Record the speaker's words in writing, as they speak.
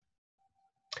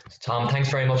Tom, thanks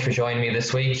very much for joining me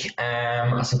this week.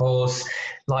 I suppose,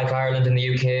 like Ireland and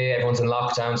the UK, everyone's in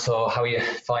lockdown. So, how are you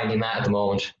finding that at the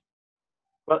moment?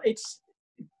 Well, it's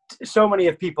so many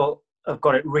of people have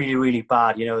got it really, really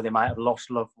bad. You know, they might have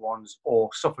lost loved ones or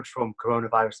suffered from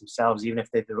coronavirus themselves, even if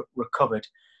they've recovered.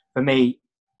 For me,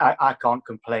 I can't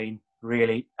complain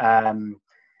really. I'm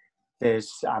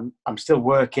still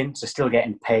working, so still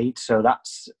getting paid, so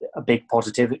that's a big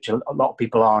positive, which a lot of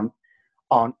people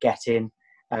aren't getting.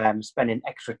 Spending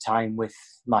extra time with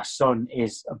my son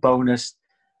is a bonus.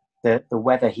 The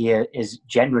weather here is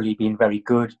generally been very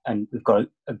good, and we've got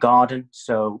a garden,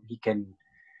 so we can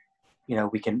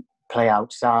play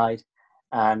outside.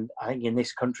 And I think in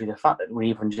this country, the fact that we're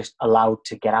even just allowed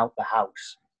to get out the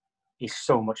house is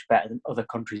so much better than other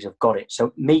countries have got it.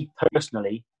 So me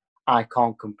personally, I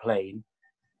can't complain,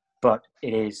 but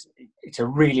it's a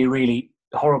really, really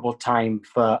horrible time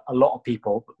for a lot of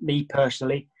people. But me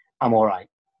personally, I'm all right.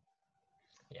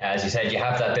 Yeah, as you said, you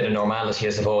have that bit of normality, I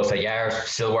suppose, that you are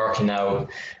still working now.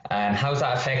 How's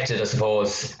that affected, I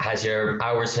suppose? Has your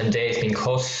hours and days been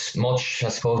cut much, I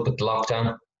suppose, with the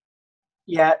lockdown?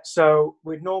 Yeah, so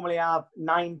we'd normally have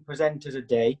 9 presenters a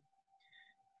day.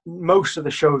 Most of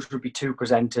the shows would be two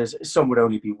presenters. Some would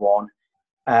only be one.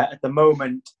 At the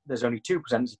moment, there's only two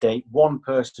presenters a day. One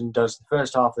person does the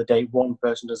first half of the day, one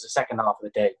person does the second half of the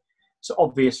day. So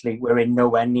obviously, we're in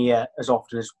nowhere near as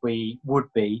often as we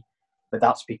would be, but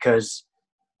that's because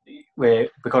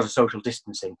of social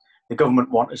distancing. The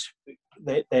government want us.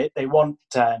 They want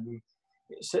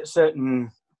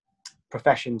certain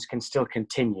professions can still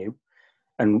continue,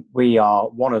 and we are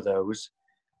one of those.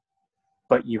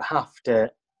 But you have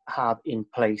to have in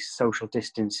place social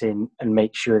distancing and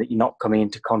make sure that you're not coming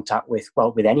into contact with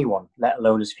anyone, let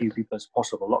alone as few people as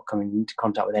possible, not coming into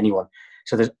contact with anyone.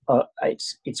 So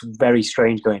it's very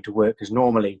strange going to work, because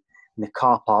normally in the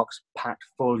car parks packed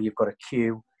full, you've got a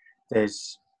queue,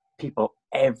 there's people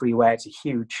everywhere. It's a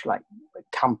huge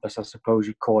campus, I suppose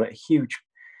you'd call it, a huge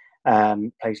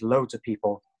place, loads of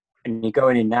people, and you're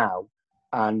going in now,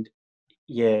 and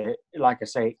like I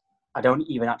say, I don't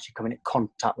even actually come into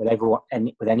contact with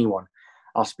anyone.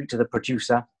 I'll speak to the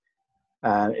producer.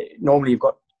 Normally, you've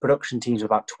got production teams of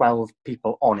about 12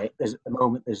 people on it. At the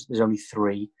moment, there's only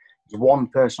three. There's one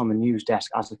person on the news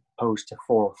desk as opposed to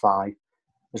four or five.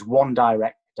 There's one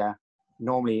director.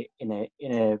 Normally,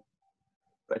 a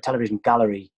television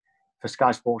gallery for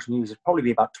Sky Sports News, there's probably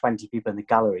be about 20 people in the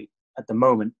gallery. At the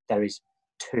moment, there is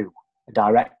two: a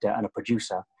director and a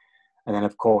producer, and then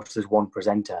of course there's one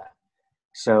presenter.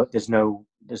 So there's no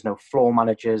floor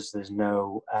managers. There's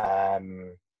no. I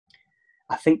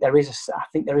think there is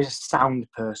a sound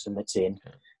person that's in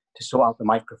to sort out the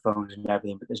microphones and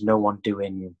everything, but there's no one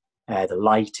doing the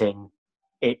lighting.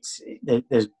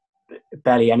 There's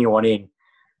barely anyone in,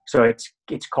 so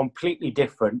it's completely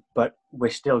different. But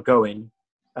we're still going,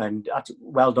 and that's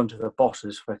well done to the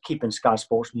bosses for keeping Sky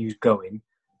Sports News going,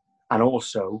 and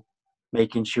also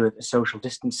making sure that the social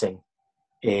distancing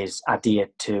is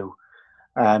adhered to.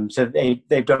 So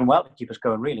they've done well to keep us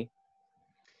going, really.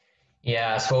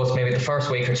 Yeah, I suppose maybe the first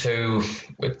week or two,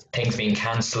 with things being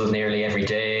cancelled nearly every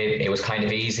day, it was kind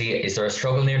of easy. Is there a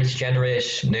struggle nearly to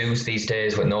generate news these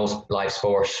days with no live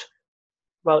sport?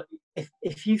 Well,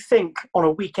 if you think on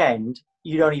a weekend,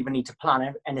 you don't even need to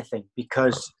plan anything,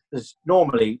 because there's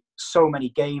normally so many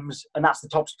games, and that's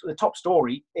the top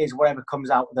story is whatever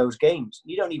comes out of those games.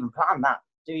 You don't even plan that,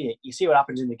 do you? You see what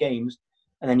happens in the games,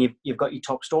 and then you've got your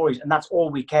top stories, and that's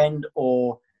all weekend,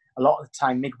 or a lot of the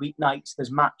time midweek nights.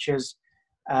 There's matches,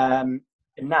 and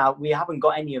now we haven't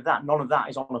got any of that. None of that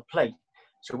is on a plate.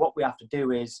 So what we have to do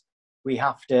is we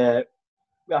have to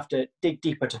dig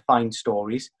deeper to find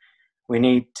stories. We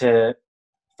need to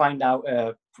find out,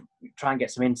 try and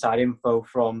get some inside info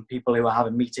from people who are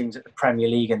having meetings at the Premier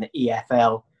League and the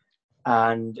EFL.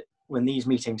 And when these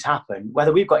meetings happen,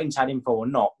 whether we've got inside info or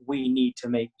not, we need to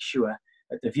make sure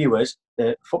that the viewers,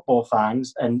 the football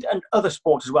fans, and other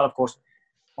sports as well, of course,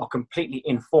 are completely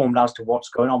informed as to what's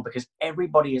going on, because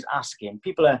everybody is asking.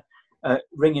 People are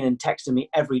ringing and texting me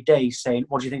every day saying,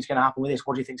 what do you think is going to happen with this?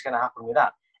 What do you think is going to happen with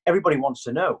that? Everybody wants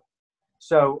to know.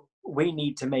 So we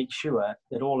need to make sure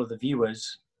that all of the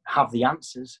viewers have the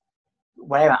answers,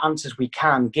 whatever answers we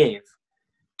can give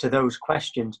to those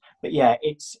questions. But yeah,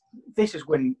 this is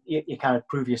when you kind of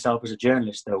prove yourself as a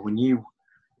journalist, though.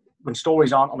 When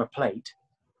stories aren't on a plate,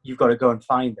 you've got to go and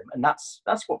find them, and that's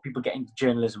what people get into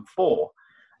journalism for.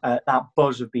 That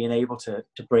buzz of being able to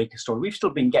break a story. We've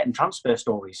still been getting transfer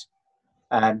stories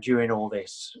during all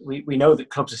this. We know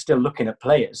that clubs are still looking at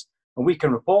players, and we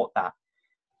can report that.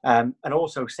 And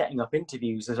also setting up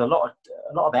interviews. There's a lot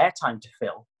of airtime to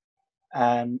fill,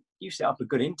 you set up a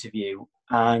good interview,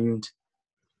 and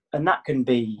that can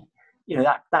be,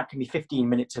 that can be 15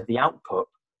 minutes of the output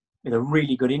with a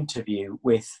really good interview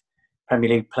with Premier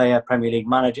League player, Premier League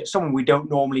manager, someone we don't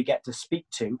normally get to speak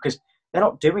to because they're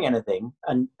not doing anything,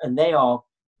 and they are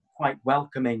quite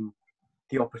welcoming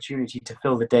the opportunity to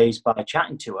fill the days by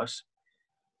chatting to us.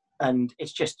 And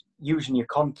it's just using your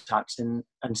contacts and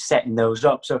setting those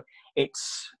up. So it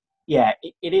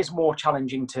is more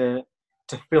challenging to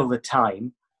fill the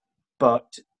time,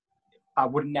 but I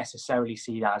wouldn't necessarily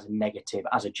see that as a negative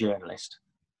as a journalist.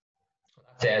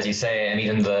 As you say, and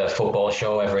even the football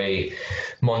show every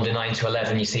Monday 9 to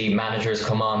 11, you see managers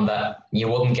come on that you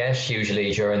wouldn't get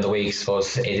usually during the week. I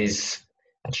suppose it is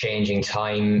a changing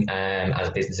time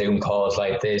as with Zoom calls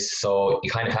like this, so you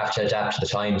kind of have to adapt to the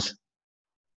times.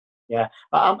 Yeah,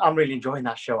 I'm really enjoying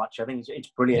that show, actually. I think it's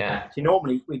brilliant. Yeah. So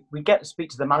normally we get to speak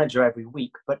to the manager every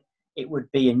week, but it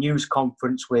would be a news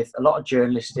conference with a lot of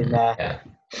journalists in there. Yeah.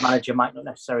 The manager might not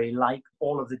necessarily like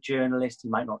all of the journalists. He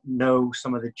might not know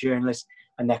some of the journalists,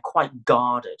 and they're quite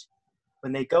guarded.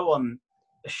 When they go on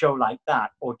a show like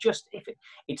that, or just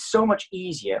it's so much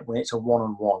easier when it's a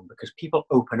one-on-one because people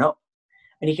open up.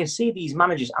 And you can see these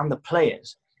managers and the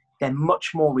players, they're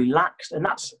much more relaxed. And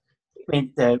that's,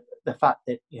 the fact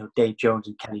that, Dave Jones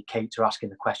and Kelly Cates are asking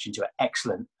the questions, who are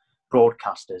excellent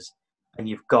broadcasters. And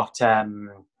you've got, they're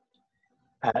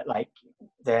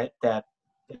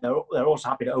also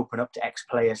happy to open up to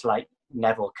ex-players like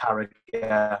Neville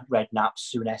Carragher, Redknapp,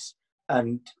 Souness.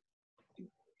 And,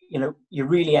 you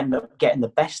really end up getting the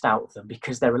best out of them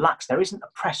because they're relaxed. There isn't a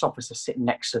press officer sitting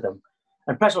next to them.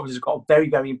 And press officers have got a very,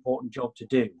 very important job to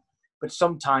do. But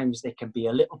sometimes they can be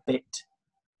a little bit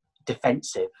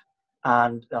defensive.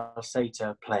 And I'll say to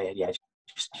a player,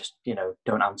 just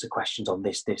don't answer questions on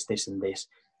this, and this.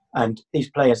 And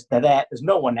these players, they're there. There's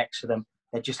no one next to them.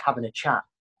 They're just having a chat.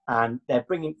 And they're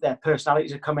bringing, their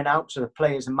personalities are coming out. So the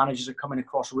players and managers are coming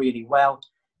across really well.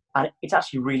 And it's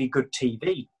actually really good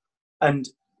TV. And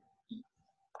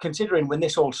considering when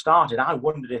this all started, I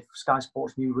wondered if Sky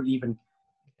Sports News would even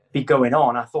be going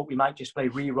on. I thought we might just play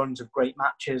reruns of great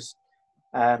matches,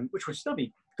 which would still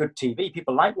be good TV.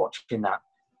 People like watching that.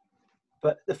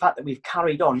 But the fact that we've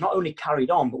carried on, not only carried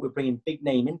on, but we're bringing big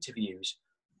name interviews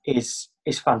is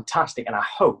fantastic. And I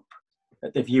hope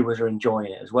that the viewers are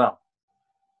enjoying it as well.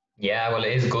 Yeah, well,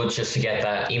 it is good just to get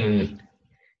that even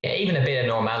a bit of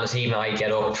normality. Even I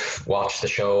get up, watch the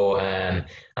show, and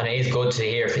it is good to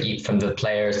hear from the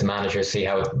players, the managers, see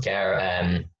how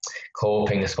they're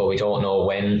coping. I suppose we don't know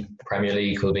when the Premier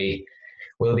League will be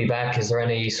back. Is there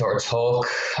any sort of talk?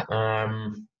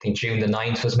 I think June the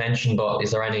 9th was mentioned, but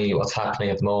is there what's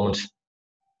happening at the moment?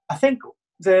 I think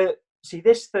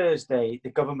this Thursday, the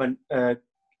government are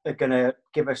going to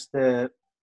give us an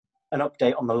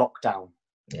update on the lockdown.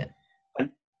 Yeah.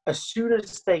 And as soon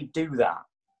as they do that,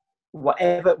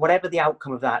 whatever the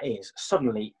outcome of that is,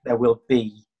 suddenly there will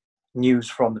be news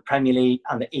from the Premier League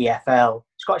and the EFL.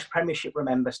 Scottish Premiership,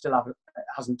 remember, still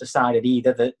hasn't decided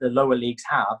either. The lower leagues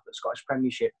have, but Scottish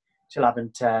Premiership still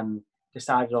haven't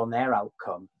decided on their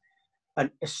outcome. And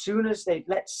as soon as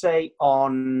let's say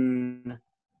on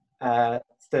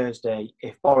Thursday,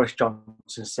 if Boris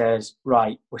Johnson says,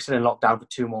 right, we're still in lockdown for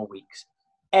 2 more weeks,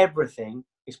 everything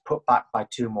is put back by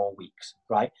 2 more weeks,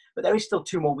 right? But there is still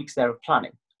 2 more weeks there of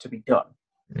planning to be done,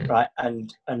 right?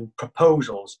 And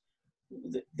proposals.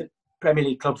 The Premier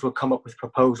League clubs will come up with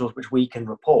proposals which we can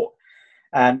report.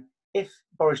 If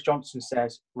Boris Johnson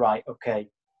says, right, okay,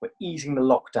 we're easing the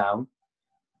lockdown,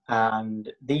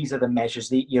 and these are the measures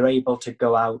that you're able to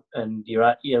go out and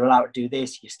you're allowed to do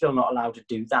this, you're still not allowed to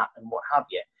do that, and what have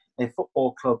you, then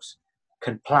football clubs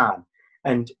can plan.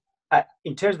 And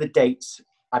in terms of the dates,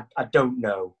 I don't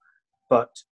know, but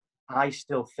I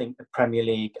still think the Premier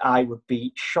League, I would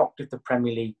be shocked if the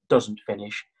Premier League doesn't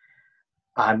finish.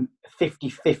 I'm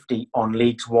 50-50 on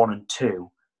Leagues 1 and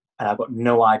 2, and I've got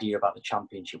no idea about the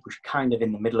Championship, which is kind of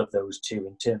in the middle of those two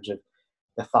in terms of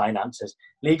the finances.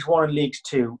 Leagues 1 and Leagues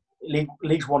 2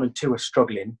 are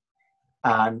struggling,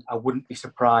 and I wouldn't be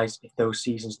surprised if those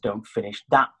seasons don't finish.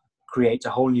 That creates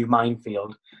a whole new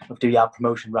minefield of, do you have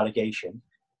promotion, relegation?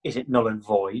 Is it null and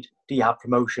void? Do you have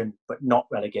promotion but not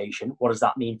relegation? What does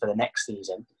that mean for the next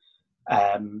season?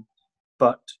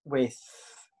 But with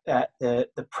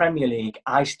the Premier League,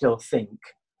 I think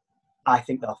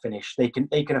they'll finish. They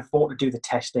can afford to do the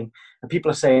testing, and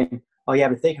people are saying, oh yeah,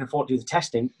 but if they can afford to do the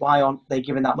testing, why aren't they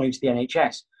giving that money to the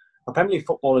NHS? Well, Premier League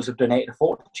footballers have donated a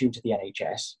fortune to the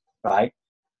NHS, right?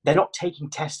 They're not taking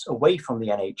tests away from the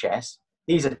NHS.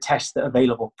 These are tests that are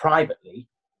available privately,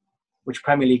 which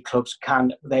Premier League clubs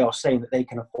they are saying that they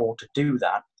can afford to do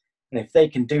that. And if they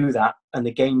can do that and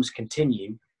the games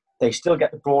continue, they still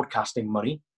get the broadcasting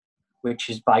money, which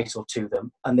is vital to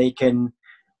them, and they can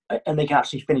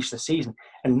actually finish the season.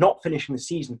 And not finishing the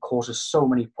season causes so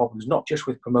many problems, not just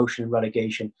with promotion and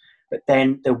relegation, but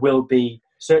then there will be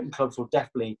certain clubs will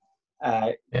definitely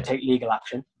take legal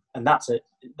action, and that's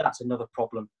another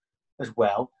problem as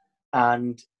well.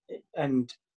 And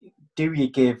do you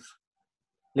give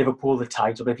Liverpool the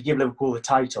title? But if you give Liverpool the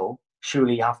title,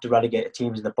 surely you have to relegate the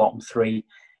teams in the bottom three.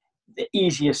 The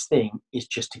easiest thing is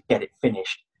just to get it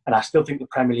finished, and I still think the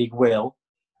Premier League will.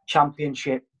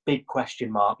 Championship, big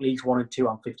question mark. Leagues 1 and 2,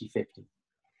 I'm 50-50.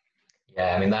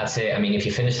 Yeah, I mean, that's it. I mean, if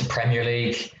you finish the Premier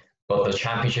League, but the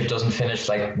Championship doesn't finish,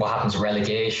 like what happens with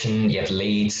relegation? You have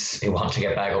Leeds who want to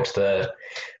get back up to the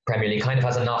Premier League. Kind of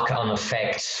has a knock-on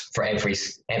effect for every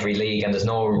league, and there's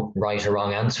no right or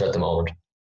wrong answer at the moment.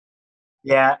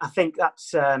 Yeah, I think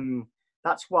that's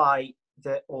why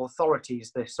the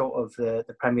authorities,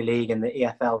 the Premier League and the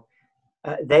EFL,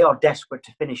 they are desperate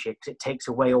to finish it because it takes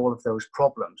away all of those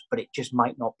problems. But it just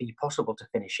might not be possible to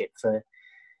finish it for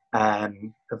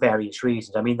various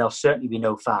reasons. I mean, there'll certainly be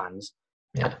no fans.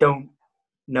 Yeah. I don't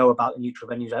know about the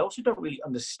neutral venues. I also don't really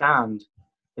understand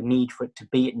the need for it to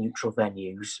be at neutral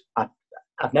venues.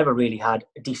 I've never really had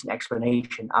a decent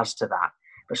explanation as to that.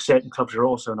 But certain clubs are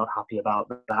also not happy about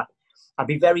that. I'd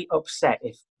be very upset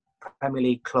if Premier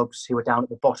League clubs who are down at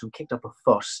the bottom kicked up a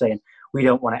fuss saying, we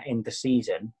don't want to end the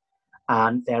season.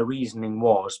 And their reasoning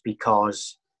was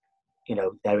because,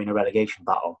 they're in a relegation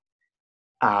battle.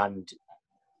 And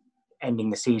ending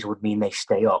the season would mean they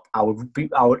stay up. I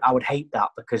would hate that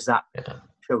because that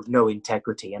shows no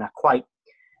integrity. And I quite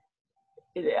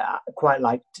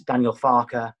liked Daniel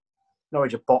Farke,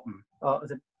 Norwich at bottom.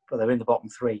 They're in the bottom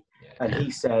three. Yeah. And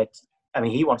he said,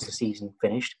 he wants the season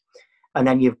finished. And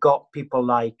then you've got people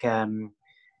like,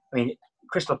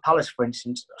 Crystal Palace, for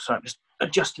instance. Sorry, I'm just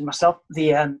adjusting myself.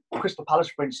 The Crystal Palace,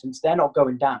 for instance, they're not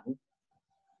going down.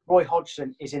 Roy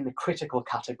Hodgson is in the critical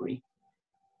category.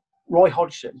 Roy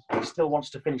Hodgson still wants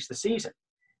to finish the season.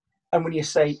 And when you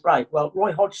say, right, well,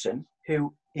 Roy Hodgson,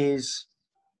 who is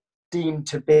deemed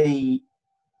to be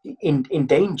in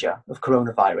danger of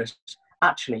coronavirus,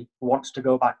 actually wants to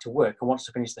go back to work and wants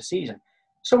to finish the season.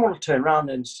 Someone will turn around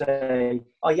and say,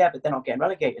 oh, yeah, but they're not getting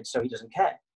relegated, so he doesn't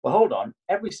care. Well, hold on.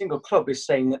 Every single club is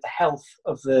saying that the health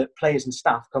of the players and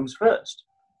staff comes first.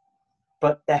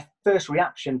 But their first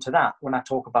reaction to that, when I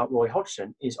talk about Roy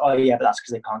Hodgson, is, oh, yeah, but that's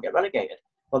because they can't get relegated.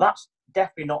 Well, that's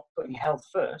definitely not putting health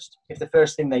first if the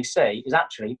first thing they say is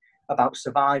actually about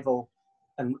survival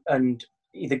and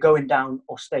either going down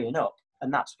or staying up,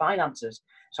 and that's finances.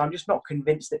 So I'm just not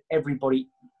convinced that everybody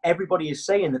is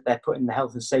saying that they're putting the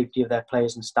health and safety of their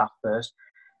players and staff first.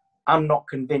 I'm not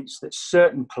convinced that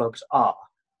certain clubs are,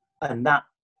 and that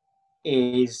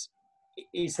is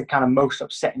the kind of most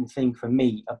upsetting thing for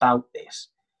me about this,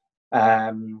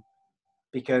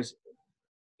 because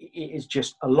it is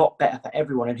just a lot better for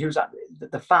everyone. And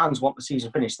the fans want the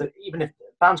season finished. That even if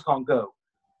fans can't go,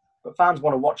 but fans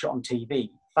want to watch it on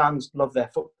TV. Fans love their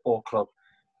football club,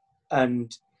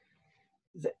 and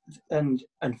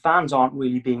fans aren't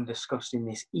really being discussed in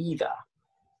this either.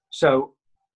 So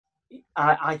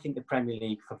I think the Premier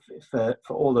League, for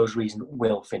all those reasons,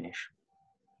 will finish.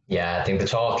 Yeah, I think the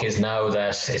talk is now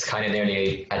that it's kind of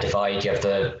nearly a divide. You have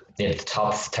the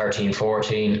top 13,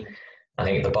 14. I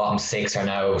think the bottom 6 are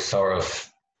now sort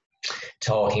of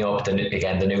talking up the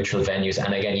neutral venues.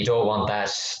 And again, you don't want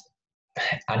that.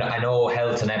 I know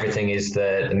health and everything is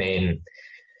the main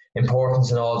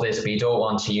importance in all this, but you don't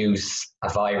want to use a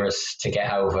virus to get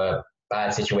out of a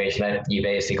bad situation that you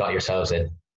basically got yourselves in.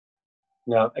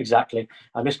 No, exactly.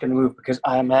 I'm just going to move because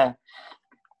I've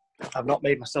not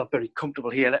made myself very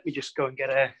comfortable here. Let me just go and get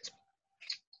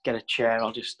a chair.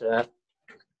 I'll just.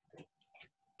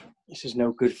 This is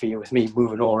no good for you with me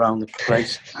moving all around the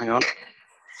place. Hang on.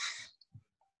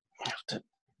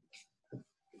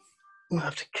 I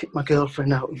have to kick my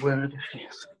girlfriend out of wherever she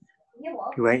is.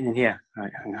 You're waiting in here?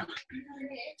 Right, hang on.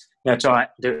 No, it's all right.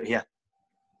 I'll do it here.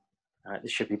 All right,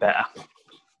 this should be better.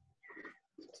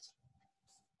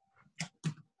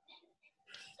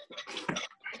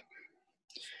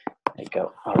 There you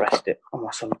go. I'll rest it on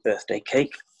my son's birthday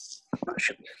cake. That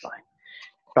should be fine.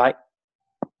 Right.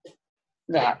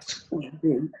 That's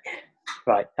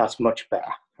much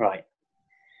better. Right.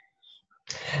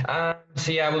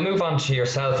 So yeah, we'll move on to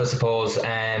yourself, I suppose.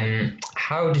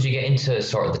 How did you get into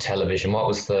sort of the television? What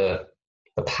was the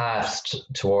path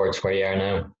towards where you are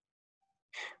now?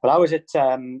 Well, I was at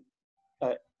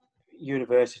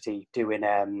university doing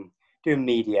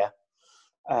media,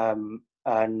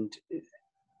 and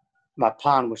my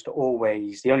plan was to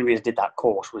always, the only reason I did that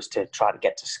course was to try to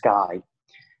get to Sky.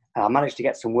 I managed to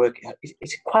get some work.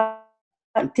 It's quite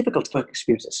difficult work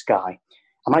experience at Sky.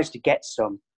 I managed to get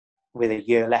some with a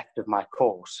year left of my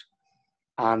course.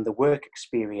 And the work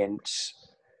experience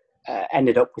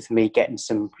ended up with me getting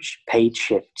some paid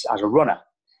shifts as a runner.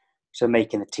 So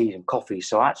making the teas and coffees.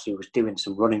 So I actually was doing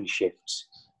some running shifts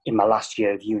in my last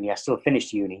year of uni. I still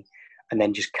finished uni and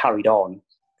then just carried on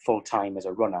full time as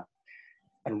a runner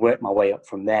and worked my way up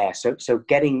from there. So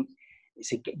getting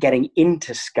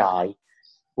into Sky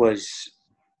was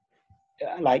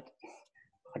like,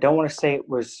 I don't want to say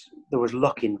there was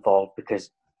luck involved,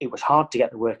 because it was hard to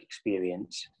get the work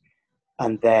experience.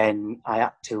 And then I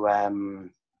had to,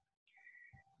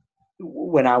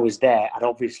 when I was there, I'd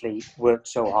obviously worked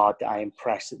so hard that I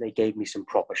impressed that they gave me some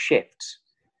proper shifts.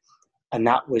 And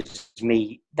that was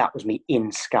me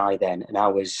in Sky then. And I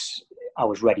was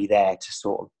ready there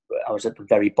to I was at the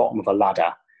very bottom of a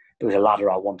ladder. There was a ladder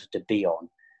I wanted to be on.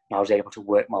 And I was able to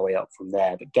work my way up from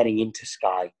there. But getting into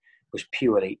Sky was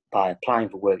purely by applying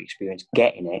for work experience,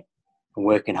 getting it, and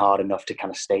working hard enough to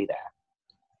kind of stay there.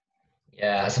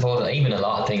 Yeah, I suppose even a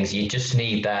lot of things, you just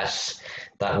need that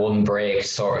one break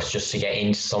sort of just to get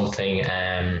into something.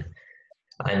 And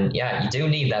yeah, you do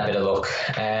need that bit of luck.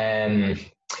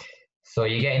 So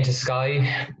you get into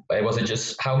Sky. Was it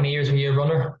just, how many years were you a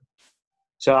runner?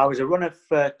 So I was a runner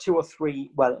for 2 or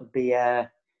 3. Well, it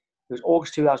was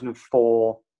August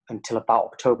 2004 until about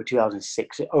October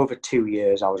 2006. Over 2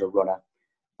 years, I was a runner.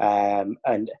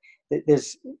 And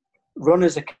there's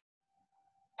runners are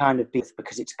kind of big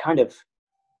because it's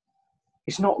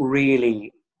not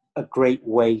really a great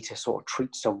way to sort of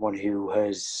treat someone who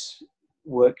has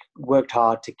worked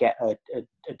hard to get a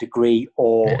degree,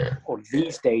 or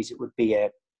these days it would be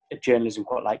a journalism,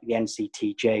 quite like the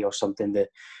NCTJ or something,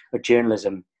 a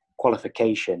journalism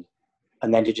qualification,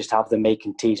 and then to just have them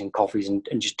making teas and coffees and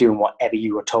just doing whatever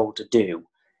you were told to do.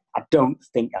 I don't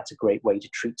think that's a great way to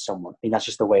treat someone. I mean, that's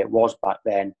just the way it was back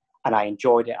then, and I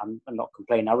enjoyed it. I'm not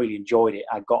complaining. I really enjoyed it.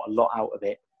 I got a lot out of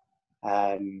it,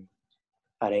 and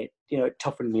it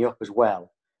toughened me up as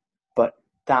well. But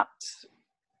that's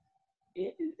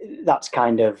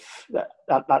kind of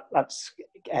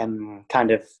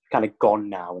gone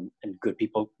now. And good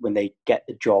people, when they get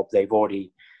the job, they've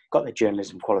already got their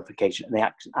journalism qualification, and they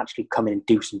actually come in and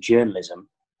do some journalism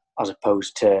as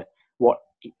opposed to what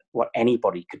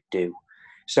anybody could do.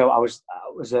 So I was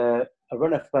a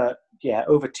runner for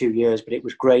over 2 years, but it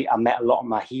was great. I met a lot of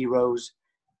my heroes.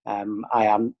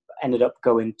 I ended up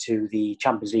going to the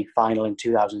Champions League final in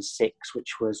 2006,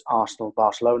 which was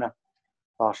Arsenal-Barcelona.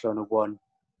 Barcelona won,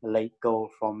 a late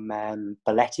goal from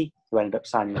Belletti, who ended up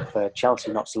signing up for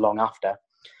Chelsea not so long after.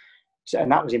 So,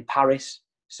 and that was in Paris.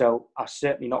 So I'm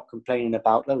certainly not complaining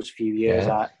about those few years.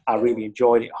 Yeah. I really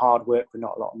enjoyed it. Hard work for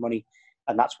not a lot of money.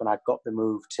 And that's when I got the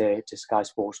move to Sky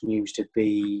Sports News to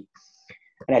be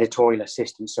an editorial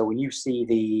assistant. So when you see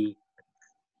the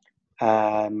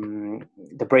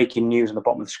breaking news on the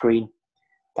bottom of the screen,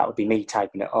 that would be me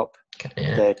typing it up.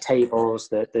 Yeah. The tables,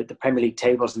 the Premier League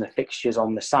tables and the fixtures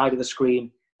on the side of the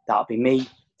screen, that would be me.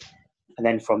 And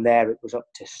then from there, it was up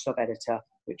to sub-editor,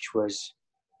 which was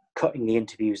cutting the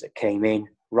interviews that came in,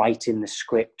 writing the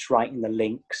script, writing the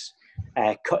links,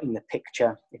 cutting the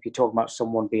picture. If you're talking about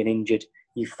someone being injured,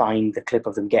 you find the clip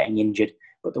of them getting injured,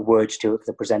 put the words to it for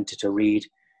the presenter to read.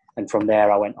 And from there,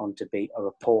 I went on to be a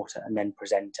reporter and then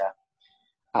presenter,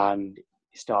 and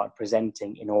started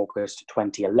presenting in August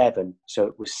 2011. So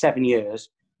it was 7 years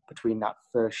between that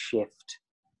first shift,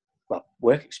 well,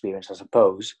 work experience, I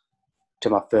suppose, to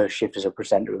my first shift as a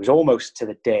presenter. It was almost to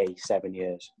the day 7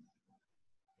 years.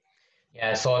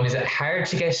 Yeah, so is it hard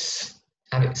to get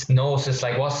noticed?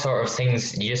 Like, what sort of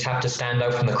things, you just have to stand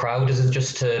out from the crowd? Is it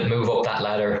just to move up that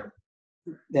ladder?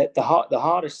 The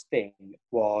hardest thing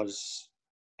was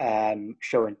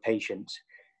showing patience,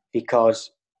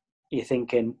 because you're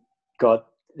thinking, God,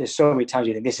 there's so many times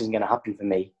you think, this isn't going to happen for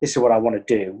me. This is what I want to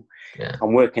do. Yeah.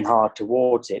 I'm working hard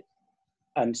towards it.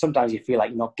 And sometimes you feel like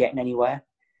you're not getting anywhere,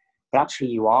 but actually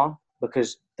you are,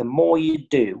 because the more you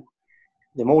do,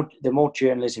 the more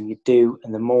journalism you do,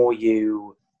 and the more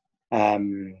you're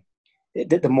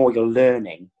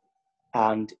learning.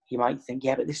 And you might think,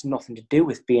 yeah, but this has nothing to do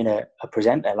with being a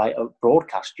presenter, like a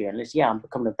broadcast journalist. Yeah, I'm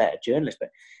becoming a better journalist, but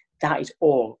that is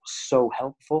all so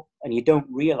helpful, and you don't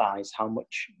realize how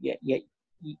much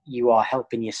you are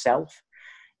helping yourself.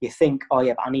 You think, oh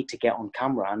yeah, but I need to get on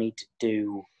camera. I need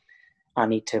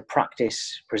to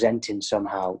practice presenting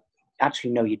somehow.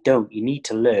 Actually, no, you don't. You need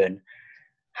to learn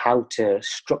how to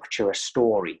structure a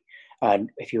story.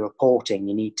 And if you're reporting,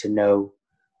 you need to know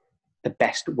the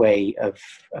best way of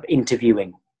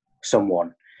interviewing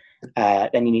someone,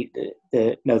 then you need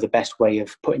to know the best way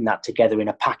of putting that together in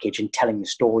a package and telling the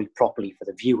story properly for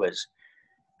the viewers.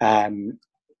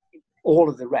 All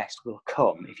of the rest will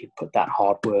come if you put that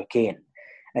hard work in.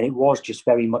 And it was just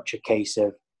very much a case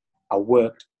of I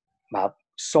worked my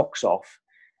socks off.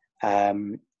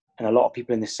 And a lot of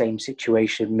people in the same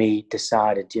situation, me,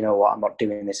 decided, you know what, I'm not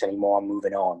doing this anymore. I'm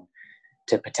moving on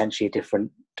to potentially a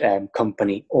different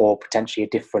company or potentially a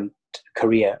different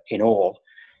career in all.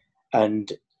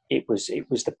 And it was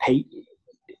the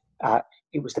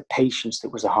patience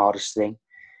that was the hardest thing.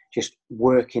 Just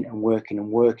working and working and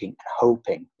working and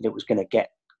hoping that it was going to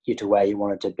get you to where you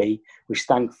wanted to be, which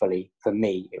thankfully for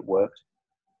me it worked.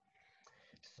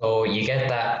 So you get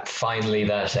that finally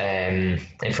that in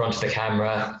front of the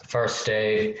camera, first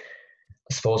day.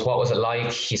 I suppose, what was it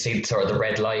like? You see sort of the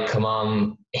red light come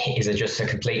on. Is it just a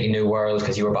completely new world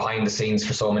because you were behind the scenes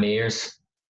for so many years?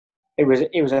 It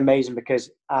was amazing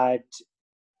because I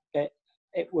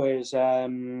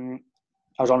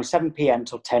was on 7 p.m.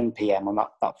 till 10 p.m. on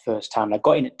that first time. I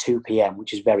got in at 2 p.m.,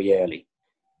 which is very early.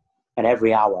 And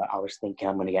every hour I was thinking,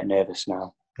 I'm going to get nervous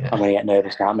now. Yeah. I'm going to get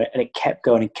nervous now. And it kept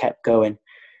going and kept going.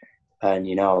 And,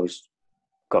 you know, I was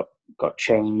got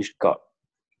changed, got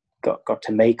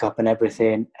to makeup and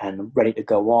everything and ready to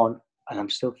go on. And I'm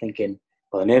still thinking,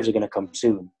 well, the nerves are going to come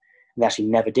soon. And they actually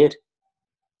never did.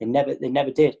 They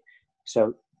never did.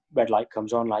 So red light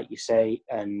comes on, like you say,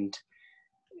 and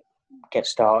get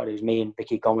started. It was me and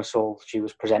Vicky Gomersall. She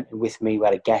was presenting with me. We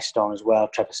had a guest on as well,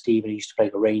 Trevor Stephen, who used to play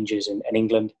for Rangers in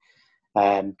England,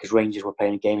 because Rangers were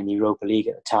playing a game in the Europa League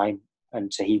at the time,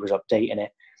 and so he was updating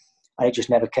it, and it just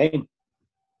never came.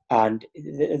 And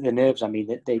the nerves, I mean,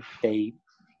 they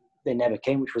never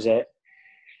came, which was a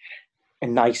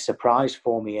nice surprise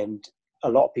for me. And a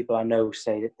lot of people I know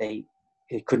say that they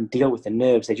couldn't deal with the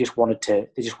nerves. They just wanted to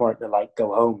like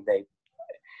go home.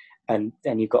 And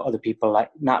then you've got other people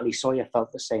like Natalie Sawyer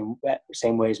felt the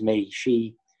same way as me.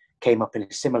 She came up in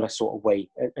a similar sort of way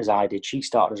as I did. She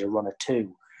started as a runner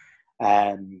too.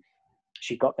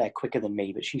 She got there quicker than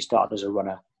me, but she started as a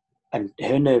runner, and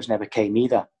her nerves never came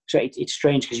either. So it's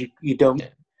strange because you don't. Yeah.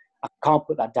 I can't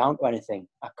put that down to anything.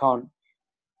 I can't.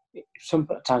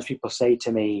 Sometimes people say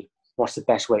to me, "What's the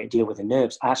best way to deal with the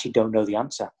nerves?" I actually don't know the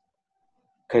answer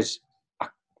because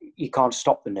you can't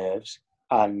stop the nerves,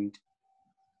 and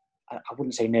I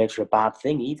wouldn't say nerves are a bad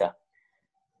thing either.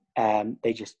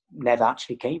 They just never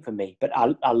actually came for me, but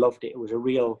I loved it. It was a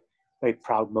real, very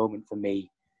proud moment for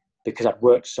me because I'd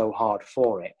worked so hard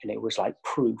for it, and it was like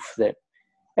proof that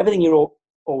everything you're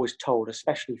always told,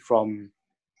 especially from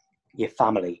your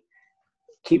family,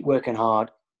 keep working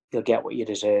hard, you'll get what you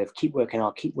deserve. Keep working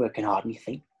hard, and you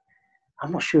think,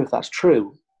 I'm not sure if that's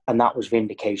true. And that was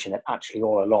vindication that actually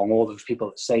all along, all those people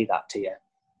that say that to you,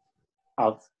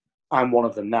 I'm one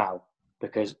of them now,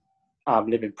 because I'm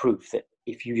living proof that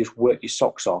if you just work your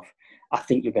socks off, I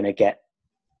think you're going to get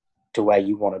to where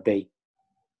you want to be.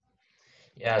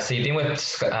 Yeah, so you've been with,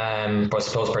 I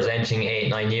suppose, presenting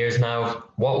 8-9 years now.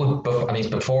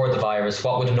 Before the virus,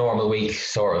 what would a normal week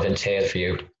sort of entail for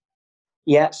you?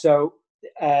 Yeah, so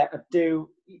I do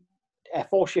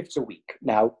 4 shifts a week.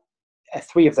 Now,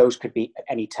 3 of those could be at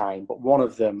any time, but one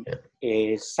of them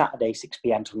is Saturday, 6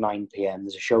 p.m. till 9 p.m.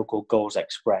 There's a show called Goals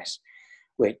Express,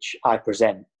 which I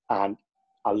present, and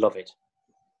I love it.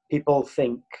 People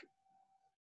think,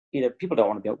 people don't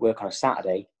want to be at work on a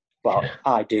Saturday, but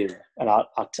I do. And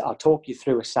I'll talk you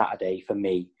through a Saturday for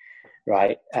me,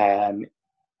 right?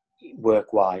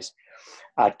 Work-wise.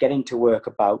 I'd get into work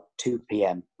about 2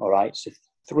 p.m., all right? So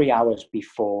 3 hours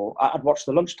before, I'd watch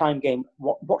the lunchtime game,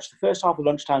 watch the first half of the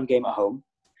lunchtime game at home,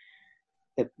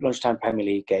 the lunchtime Premier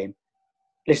League game,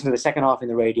 listen to the second half in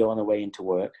the radio on the way into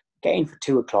work, get in for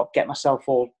 2 o'clock, get myself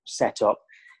all set up.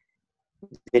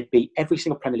 There'd be every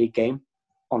single Premier League game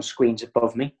on screens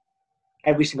above me,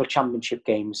 every single Championship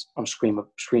games on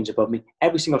screens above me,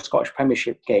 every single Scottish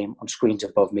Premiership game on screens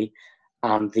above me,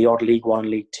 and the odd League One,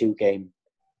 League Two game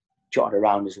jotted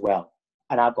around as well.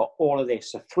 And I've got all of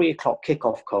this. So 3 o'clock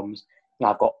kickoff comes, and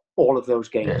I've got all of those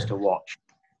games to watch.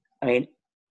 I mean,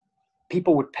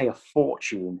 people would pay a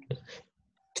fortune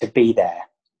to be there,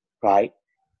 right?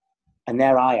 And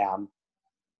there I am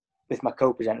with my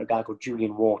co-presenter, a guy called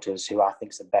Julian Waters, who I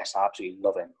think is the best. I absolutely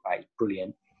love him, right?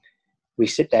 Brilliant. We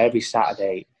sit there every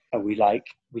Saturday, and we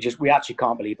actually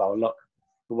can't believe our luck.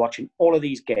 We're watching all of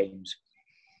these games,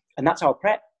 and that's our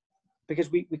prep, because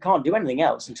we can't do anything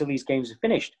else until these games are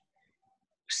finished.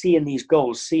 Seeing these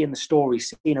goals, seeing the story,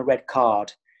 seeing a red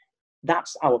card,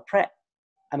 that's our prep.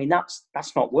 I mean, that's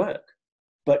not work.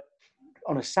 But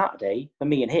on a Saturday, for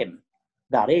me and him,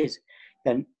 that is.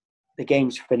 Then the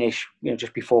games finish,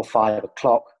 just before 5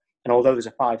 o'clock. And although there's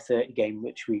a 5:30 game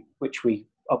which we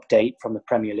update from the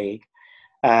Premier League,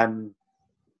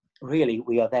 really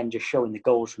we are then just showing the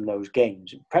goals from those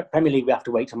games. Premier League we have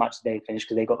to wait till match of the day finish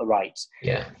because they've got the rights.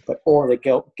 Yeah. But all of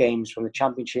the games from the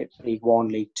Championship, League One,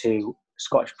 League Two,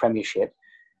 Scottish Premiership,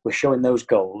 we're showing those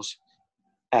goals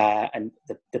and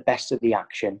the best of the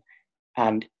action,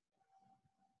 and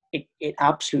it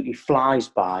absolutely flies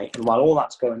by. And while all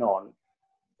that's going on,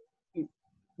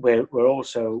 we're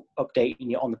also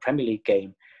updating you on the Premier League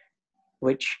game,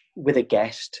 which with a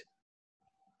guest,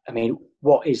 I mean,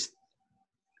 what's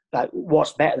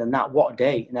better than that? What a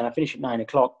day! And then I finish at 9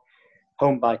 o'clock,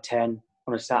 home by 10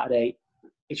 on a Saturday.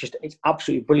 It's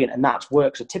absolutely brilliant, and that's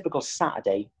works. A typical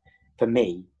Saturday for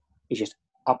me is just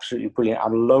absolutely brilliant.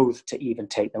 I'm loath to even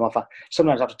take them off.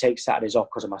 Sometimes I have to take Saturdays off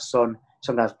because of my son.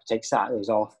 Sometimes I have to take Saturdays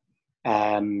off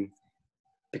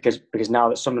because now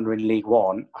that Sunderland are in League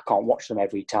One, I can't watch them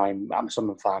every time. I'm a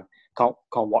Sunderland fan. Can't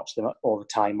watch them all the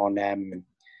time on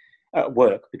at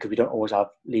work because we don't always have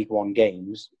League One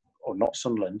games, or not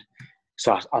Sunderland.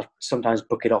 So I sometimes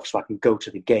book it off so I can go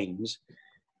to the games,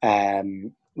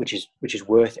 which is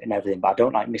worth it and everything. But I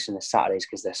don't like missing the Saturdays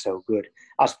because they're so good.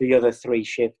 As for the other 3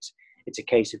 shifts, it's a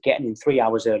case of getting in 3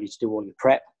 hours early to do all your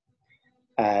prep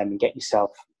and get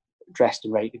yourself dressed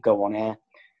and ready to go on air.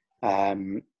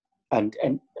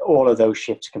 And all of those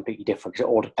shifts are completely different because it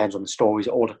all depends on the stories.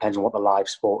 It all depends on what the live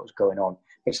sport is going on.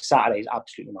 But Saturday is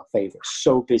absolutely my favourite.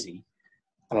 So busy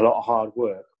and a lot of hard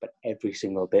work, but every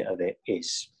single bit of it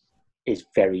is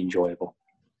very enjoyable.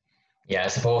 Yeah, I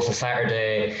suppose the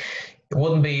Saturday, it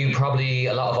wouldn't be probably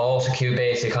a lot of auto cue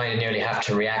based. You kind of nearly have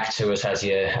to react to it as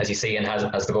you see and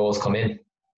as the goals come in.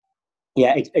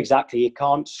 Yeah, exactly. You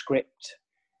can't script.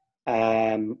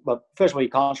 Well, first of all, you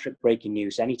can't script breaking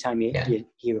news. Anytime you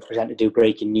hear a presenter do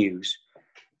breaking news,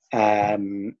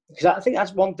 because I think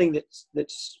that's one thing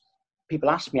that's people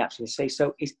ask me actually. Say,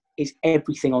 so is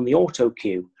everything on the auto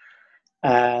cue?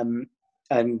 And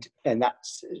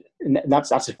that's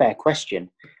a fair question.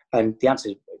 And the answer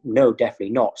is no,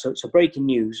 definitely not. So breaking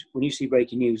news, when you see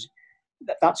breaking news,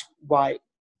 that's why,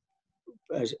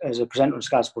 as a presenter on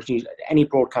Sky Sports News, any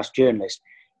broadcast journalist,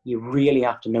 you really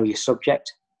have to know your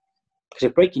subject. Because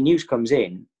if breaking news comes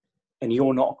in and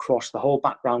you're not across the whole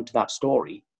background to that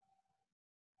story,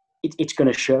 it's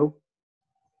going to show.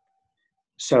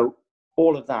 So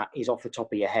all of that is off the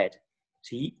top of your head.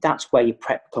 So that's where your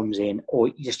prep comes in, or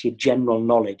just your general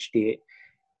knowledge.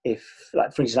 If,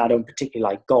 like, for instance, I don't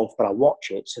particularly like golf, but I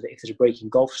watch it so that if there's a breaking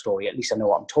golf story, at least I know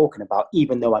what I'm talking about,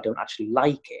 even though I don't actually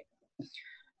like it.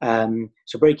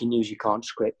 So breaking news, you can't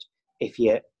script. If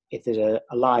there's a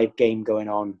live game going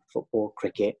on, football,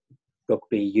 cricket,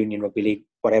 rugby, union rugby league,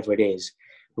 whatever it is,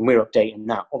 when we're updating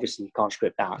that, obviously you can't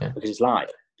script that because it's live.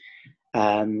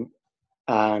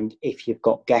 And if you've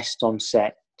got guests on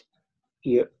set,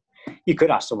 you could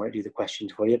ask someone to do the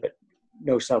questions for you, but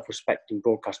no self-respecting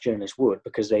broadcast journalist would,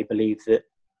 because they believe that,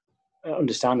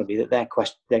 understandably, that they're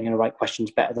going to write questions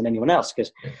better than anyone else,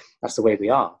 because that's the way we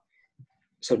are.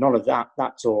 So none of that.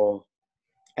 That's all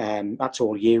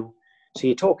you. So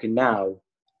you're talking now,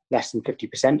 less than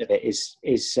 50% of it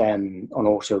is on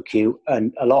auto cue,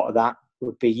 and a lot of that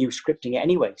would be you scripting it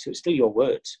anyway. So it's still your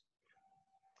words.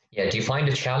 Yeah. Do you find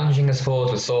it challenging, I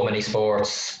suppose, with so many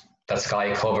sports that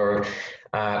Sky cover?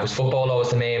 Was football always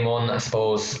the main one? I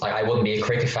suppose I wouldn't be a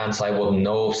cricket fan, so I wouldn't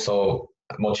know so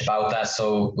much about that.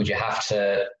 So would you have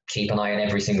to keep an eye on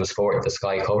every single sport that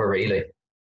Sky cover, really?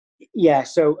 Yeah.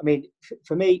 So, I mean,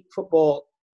 for me, football,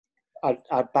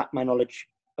 I'd back my knowledge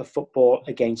of football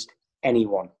against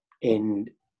anyone in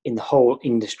the whole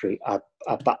industry. I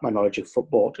back my knowledge of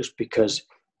football just because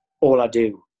all I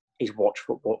do is watch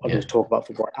football. I just talk about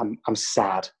football. I'm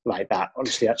sad like that.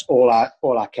 Honestly, that's all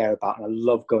I care about, and I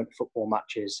love going to football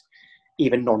matches,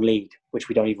 even non-league, which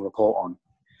we don't even report on.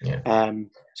 Yeah.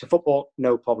 So football,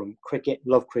 no problem. Cricket,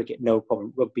 love cricket, no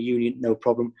problem. Rugby union, no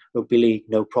problem. Rugby league,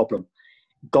 no problem.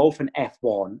 Golf and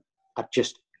F1,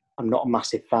 I'm not a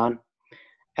massive fan.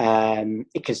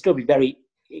 It can still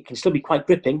be quite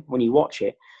gripping when you watch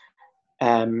it.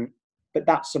 But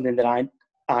that's something that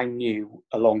I knew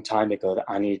a long time ago that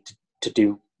I needed to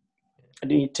do. I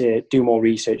need to do more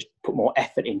research, put more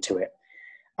effort into it.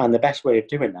 And the best way of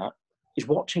doing that is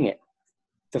watching it.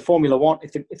 The Formula One,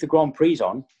 if the Grand Prix is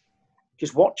on,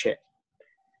 just watch it.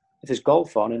 If there's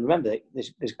golf on, and remember,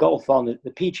 there's golf on,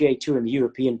 the PGA Tour and the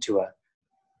European Tour,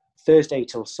 Thursday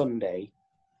till Sunday,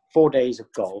 4 days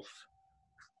of golf,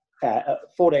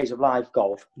 4 days of live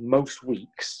golf, most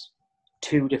weeks,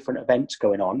 2 different events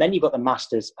going on. Then you've got the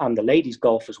Masters and the ladies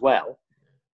golf as well.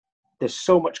 There's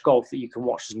so much golf that you can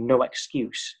watch. There's no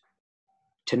excuse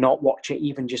to not watch it,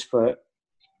 even just for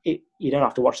you don't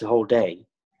have to watch the whole day.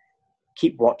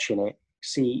 Keep watching it.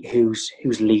 See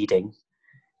who's leading.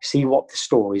 See what the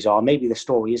stories are. Maybe the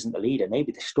story isn't the leader.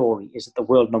 Maybe the story is that the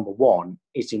world number one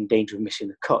is in danger of missing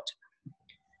the cut.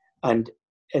 And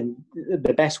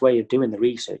the best way of doing the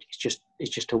research is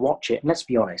just to watch it. And let's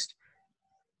be honest,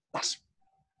 that's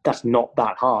not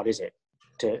that hard, is it?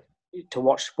 To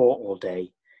watch sport all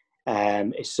day.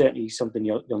 It's certainly something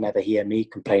you'll never hear me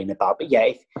complain about. But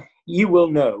yeah, you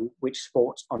will know which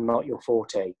sports are not your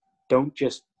forte. Don't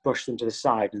just brush them to the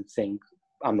side and think,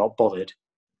 I'm not bothered.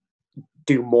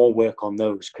 Do more work on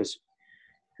those, because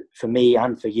for me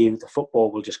and for you, the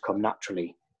football will just come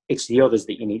naturally. It's the others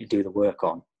that you need to do the work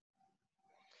on.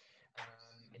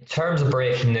 In terms of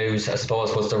breaking news, I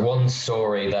suppose, was there one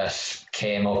story that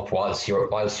came up whilst you're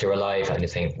alive and you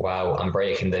think, wow, I'm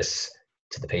breaking this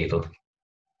to the people?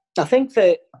 I think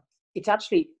that it's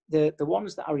actually the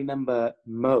ones that I remember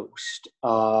most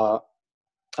are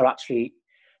actually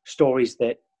stories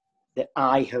that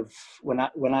I have,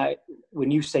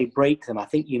 when you say break them, I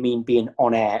think you mean being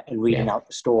on air and reading out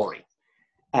the story.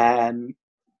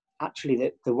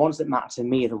 Actually, the ones that matter to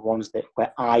me are the ones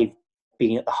where I've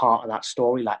been at the heart of that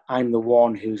story. Like, I'm the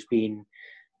one who's been,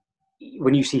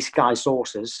 when you see Sky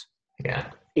sources,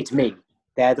 it's me.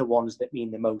 They're the ones that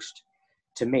mean the most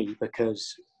to me,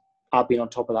 because I've been on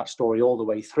top of that story all the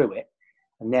way through it.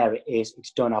 And there it is.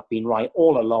 It's done. I've been right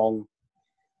all along.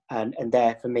 And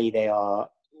there, for me, they are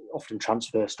often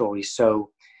transfer stories.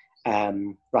 So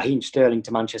Raheem Sterling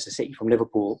to Manchester City from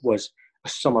Liverpool was a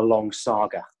summer-long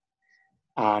saga.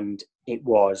 And it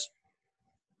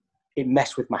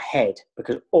messed with my head,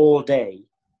 because all day,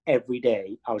 every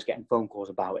day, I was getting phone calls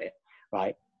about it,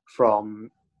 right? From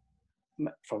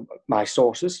my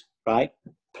sources, right?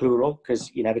 Plural,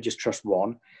 because you never just trust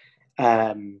one.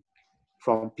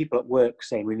 From people at work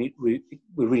saying, we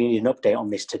really need an update on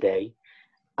this today.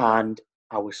 And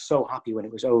I was so happy when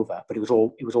it was over, but it was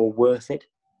all worth it.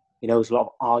 You know, there's a lot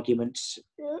of arguments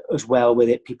as well with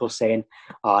it. People saying,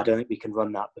 I don't think we can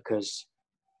run that because,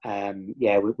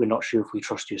 we're not sure if we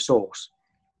trust your source.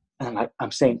 And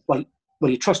I'm saying, well,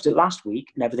 you trusted it last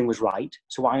week and everything was right.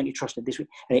 So why aren't you trusting it this week?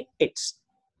 And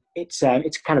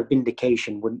it's kind of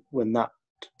vindication when that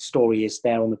story is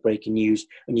there on the breaking news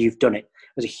and you've done it.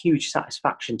 There's a huge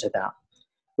satisfaction to that,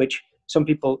 which some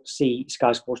people see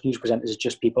Sky Sports news presenters as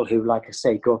just people who, like I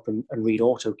say, go up and read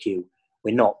auto cue.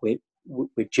 We're not. We're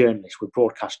journalists. We're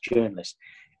broadcast journalists.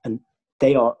 And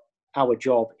our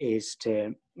job is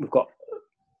we've got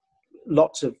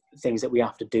lots of things that we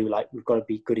have to do. Like, we've got to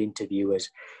be good interviewers.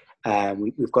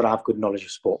 We've got to have good knowledge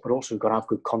of sport, but also we've got to have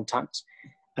good contacts.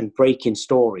 And breaking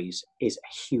stories is a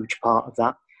huge part of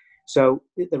that. So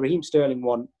the Raheem Sterling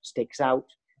one sticks out.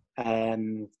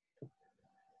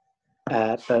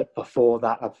 But before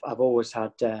that, I've always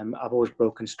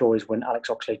broken stories when Alex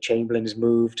Oxlade-Chamberlain has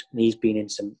moved, and he's been in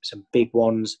some big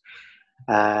ones.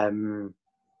 Broke,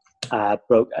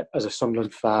 as a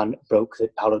Sunderland fan, broke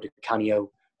that Paolo Di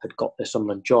Canio had got the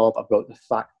Sunderland job. I broke the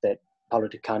fact that Paolo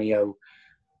Di Canio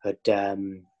had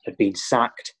been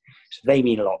sacked. So they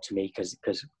mean a lot to me because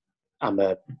I'm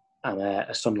a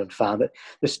Sunderland fan. But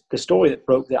the story that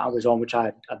broke that I was on, which I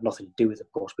had nothing to do with,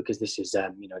 of course, because this is it's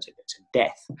a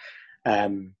death.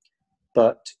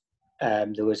 But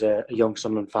there was a young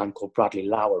Sunderland fan called Bradley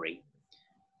Lowery,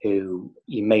 who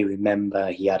you may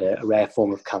remember. He had a rare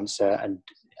form of cancer and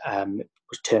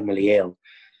was terminally ill.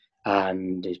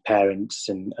 And his parents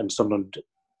and Sunderland,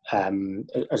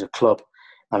 as a club,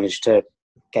 managed to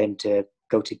get him to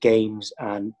go to games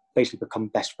and basically become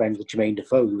best friends with Jermaine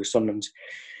Defoe, who was Sunderland's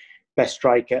best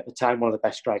striker at the time, one of the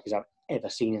best strikers I've ever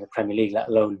seen in the Premier League, let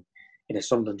alone in a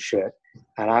Sunderland shirt.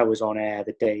 And I was on air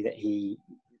the day that he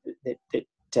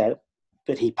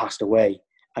passed away,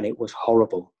 and it was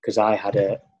horrible because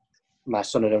my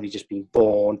son had only just been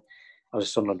born. I was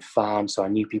a Sunderland fan, so I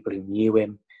knew people who knew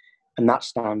him, and that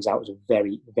stands out as a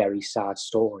very, very sad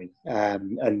story.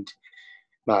 And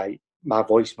my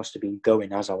voice must have been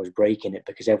going as I was breaking it,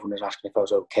 because everyone was asking if I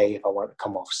was okay, if I wanted to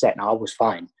come off set. Now, I was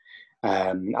fine.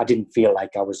 I didn't feel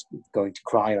like I was going to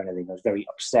cry or anything. I was very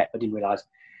upset. I didn't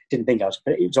think I was,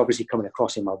 but it was obviously coming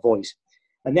across in my voice.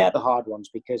 And they're the hard ones,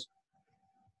 because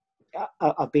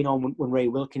I've been on when Ray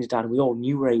Wilkins died, and we all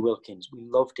knew Ray Wilkins. We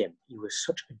loved him. He was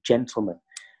such a gentleman.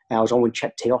 And I was on when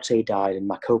Chet Teote died, and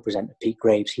my co-presenter, Pete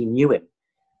Graves, he knew him,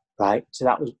 right? So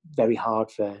that was very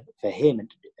hard for him.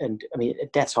 And I mean,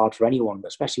 death's hard for anyone, but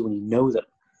especially when you know them.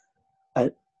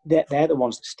 They're the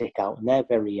ones that stick out, and they're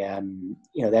very,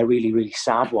 they're really, really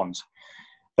sad ones.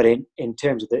 But in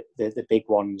terms of the big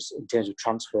ones, in terms of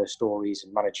transfer stories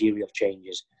and managerial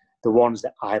changes, the ones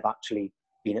that I've actually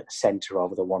been at the centre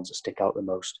of are the ones that stick out the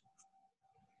most.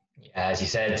 Yeah, as you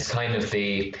said, it's kind of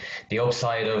the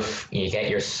upside of you get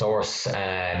your source,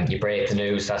 you break the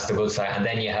news. That's the good side, and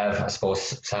then you have, I suppose,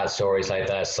 sad stories like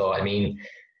that. So I mean,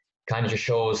 kind of just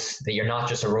shows that you're not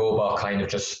just a robot, kind of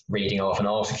just reading off an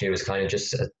auto cue. It's kind of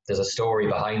just there's a story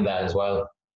behind that as well.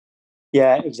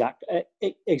 Yeah,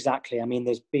 exactly. I mean,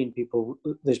 there's been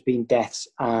deaths,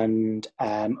 and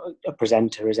a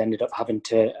presenter has ended up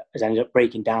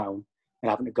breaking down and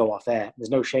having to go off air.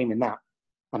 There's no shame in that.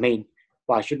 I mean,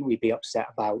 why shouldn't we be upset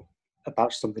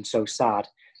about something so sad,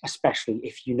 especially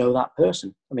if you know that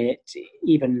person? I mean, it's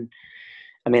even.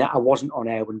 I mean, I wasn't on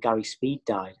air when Gary Speed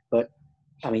died, but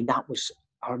I mean, I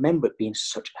remember it being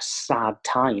such a sad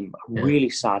time, a Yeah. really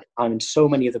sad time, and so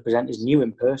many of the presenters knew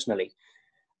him personally,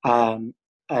 um,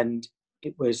 and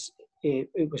it was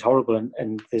horrible.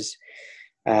 And there's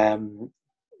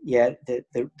yeah,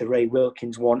 the Ray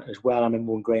Wilkins one as well. I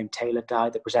remember when Graham Taylor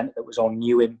died, the presenter that was on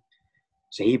knew him,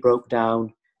 so he broke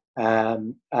down.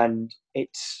 And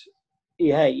it's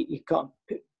yeah, you can't.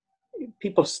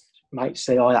 People might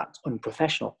say, "Oh, that's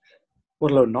unprofessional."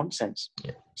 What a load of nonsense!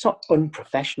 Yeah. It's not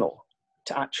unprofessional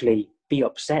to actually be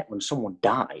upset when someone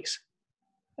dies.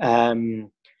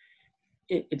 Um,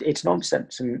 it's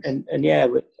nonsense, and yeah,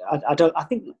 I don't. I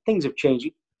think things have changed.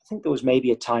 I think there was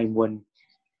maybe a time when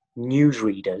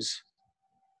newsreaders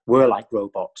were like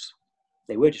robots.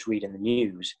 They were just reading the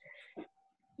news.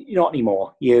 Not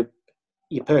anymore. Your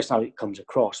personality comes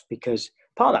across because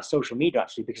part of that social media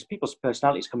actually, because people's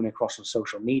personality is coming across on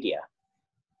social media.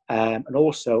 And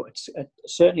also, it's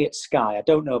certainly at Sky. I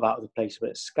don't know about other places, but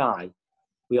at Sky,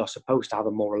 we are supposed to have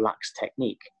a more relaxed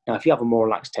technique. Now, if you have a more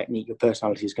relaxed technique, your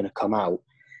personality is going to come out.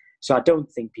 So I don't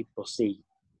think people see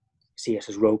us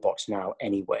as robots now,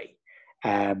 anyway.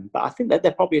 But I think that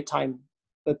there probably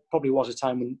was a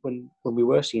time when we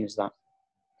were seen as that.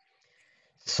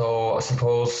 So I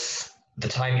suppose the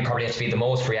time you probably have to be the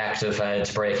most reactive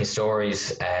to breaking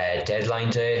stories, deadline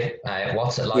day.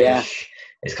 What's it like? Yeah,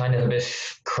 It's kind of a bit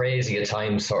crazy at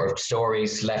times, sort of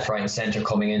stories left, right, and centre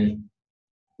coming in.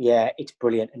 yeah, it's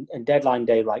brilliant. And deadline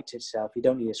day writes itself. You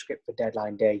don't need a script for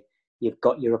deadline day. You've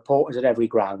got your reporters at every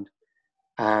ground,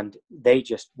 and they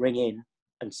just ring in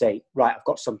and say, right, I've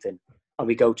got something, and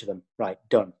we go to them. Right,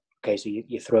 done. Okay, so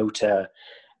you throw to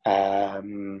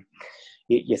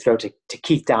you throw to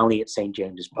Keith Downey at St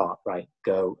James's Park. Right,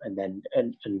 go, and then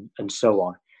and so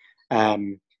on.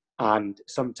 And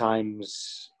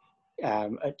sometimes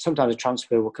a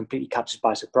transfer will completely catch us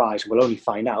by surprise, and we'll only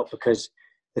find out because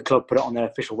the club put it on their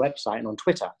official website and on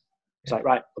Twitter. It's like,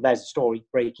 right, well, there's the story,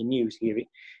 breaking news here.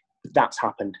 That's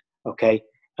happened, okay?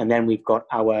 And then we've got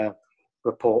our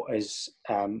reporters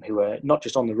who are not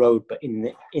just on the road, but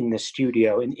in the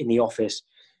studio, in the office,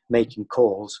 making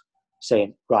calls,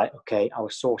 saying, right, okay, our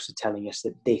source are telling us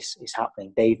that this is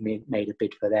happening. They've made a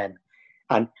bid for them.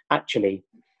 And actually,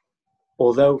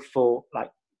 although for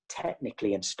like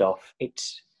technically and stuff,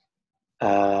 it's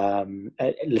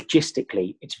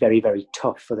logistically, it's very, very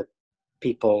tough for the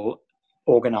people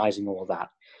organising all that.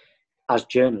 As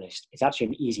journalists, it's actually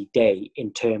an easy day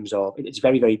in terms of it's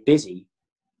very, very busy,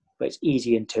 but it's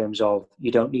easy in terms of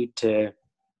you don't need to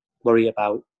worry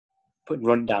about putting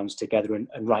rundowns together and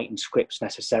writing scripts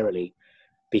necessarily,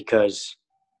 because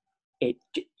it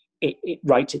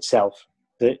writes itself.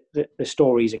 The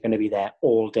stories are going to be there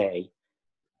all day,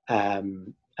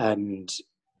 and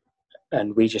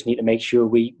we just need to make sure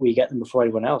we get them before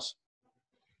anyone else.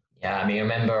 Yeah, I mean, I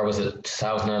remember was it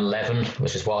 2011?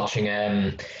 Was just watching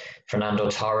Fernando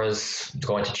Torres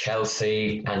going to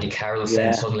Chelsea. Andy Carroll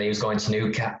saying Yeah, suddenly he was going to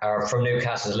Newcastle or from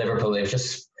Newcastle to Liverpool. It was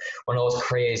just one of those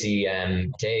crazy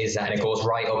days, and it goes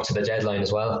right up to the deadline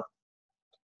as well.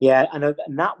 yeah, and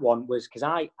that one was because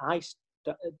I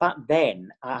back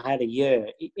then I had a year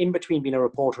in between being a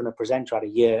reporter and a presenter. I had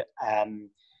a year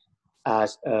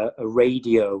as a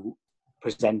radio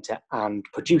presenter and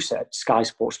producer at Sky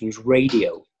Sports News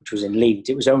Radio, which was in Leeds.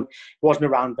 It wasn't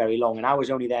around very long, and I was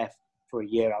only there for a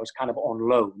year. I was kind of on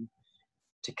loan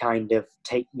to kind of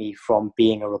take me from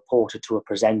being a reporter to a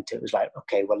presenter. It was like,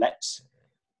 okay, well, let's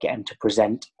get him to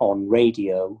present on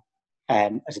radio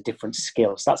as a different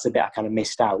skill. So that's the bit I kind of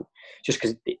missed out, just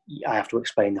because I have to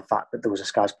explain the fact that there was a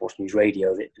Sky Sports News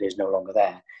Radio that is no longer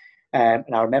there. And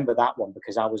I remember that one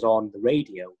because I was on the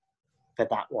radio for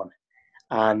that one.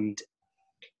 And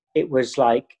it was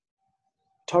like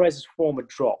Torres' form had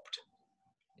dropped,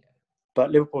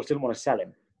 but Liverpool didn't want to sell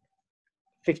him.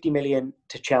 50 million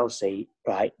to Chelsea,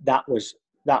 right? That was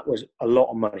a lot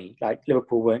of money. Like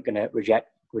Liverpool weren't going to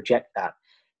reject that.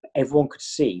 Everyone could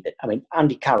see that. I mean,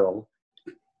 Andy Carroll,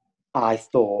 I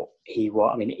thought he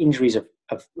was. I mean, injuries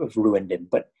have ruined him,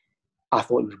 but I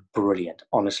thought he was brilliant.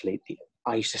 Honestly,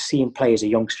 I used to see him play as a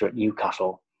youngster at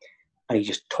Newcastle, and he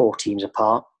just tore teams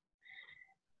apart.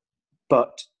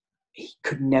 But he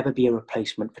could never be a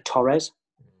replacement for Torres.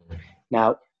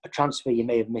 Now, a transfer you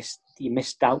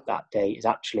missed out that day is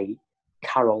actually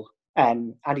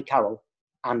Andy Carroll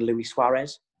and Luis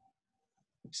Suarez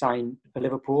signed for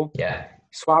Liverpool. Yeah.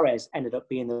 Suarez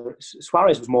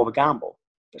was more of a gamble,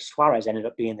 but Suarez ended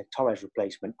up being the Torres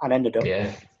replacement and ended up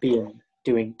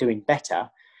doing better.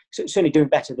 So certainly doing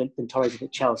better than Torres did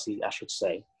at Chelsea, I should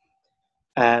say.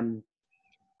 And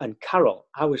Carroll,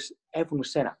 everyone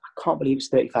was saying, I can't believe it's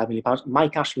 £35 million.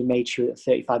 Mike Ashley made sure that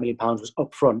 £35 million was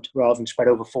up front rather than spread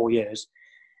over 4 years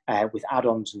with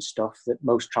add-ons and stuff that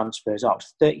most transfers are.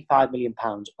 It's £35 million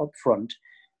up front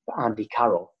for Andy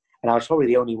Carroll. And I was probably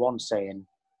the only one saying,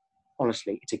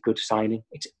 honestly, it's a good signing.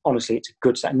 It's a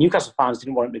good signing. Newcastle fans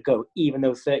didn't want him to go, even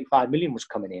though 35 million was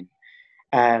coming in.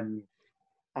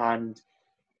 And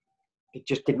it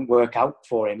just didn't work out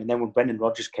for him. And then when Brendan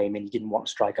Rodgers came in, he didn't want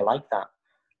a striker like that.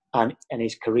 And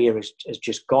his career has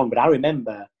just gone. But I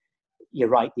remember, you're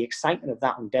right, the excitement of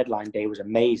that on deadline day was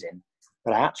amazing.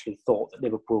 But I actually thought that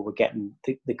Liverpool were getting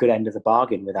the good end of the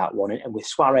bargain with that one. And with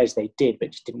Suarez, they did, but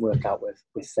it just didn't work out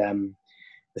with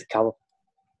Carroll.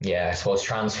 Yeah, I suppose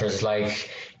transfers, like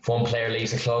if one player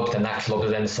leaves a club, then that club is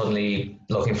then suddenly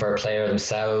looking for a player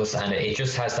themselves, and it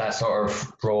just has that sort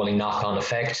of rolling knock-on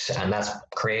effect, and that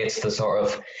creates the sort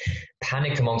of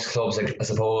panic amongst clubs, I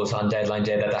suppose, on deadline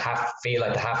day that they feel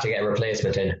like they have to get a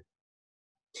replacement in.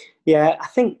 Yeah, I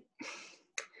think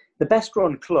the best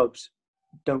run clubs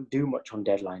don't do much on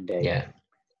deadline day. Yeah.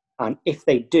 And if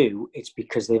they do, it's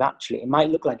because it might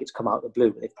look like it's come out of the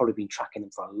blue, but they've probably been tracking them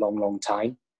for a long, long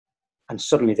time. And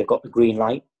suddenly they've got the green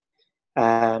light.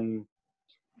 But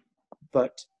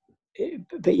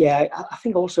yeah, I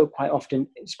think also quite often,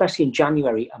 especially in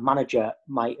January, a manager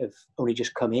might have only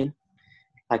just come in.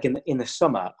 Like in the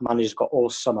summer, a manager's got all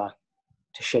summer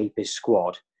to shape his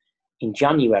squad. In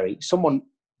January, someone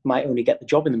might only get the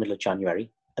job in the middle of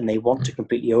January, and they want to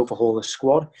completely overhaul the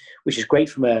squad, which is great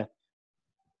from a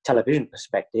television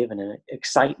perspective and an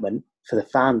excitement for the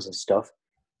fans and stuff.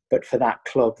 But for that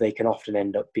club, they can often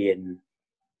end up being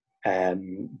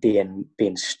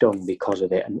stung because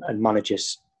of it, and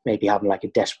managers maybe having like a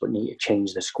desperate need to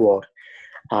change the squad,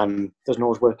 and doesn't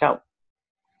always work out.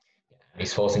 I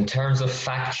suppose in terms of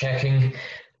fact checking,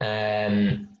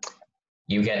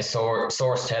 you get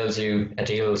source tells you a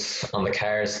deal's on the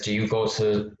cards. Do you go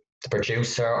to the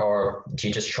producer, or do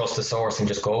you just trust the source and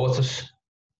just go with it?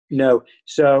 No.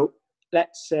 So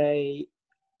let's say,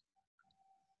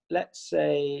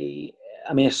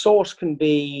 I mean, a source can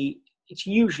be, it's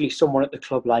usually someone at the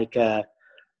club, like a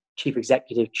chief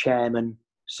executive, chairman,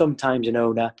 sometimes an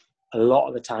owner, a lot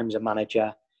of the times a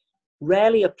manager,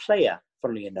 rarely a player,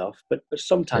 funnily enough, but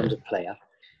sometimes a player.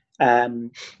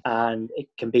 And it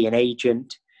can be an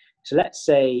agent. So let's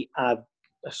say a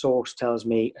source tells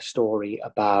me a story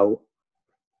about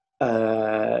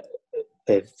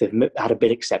they've had a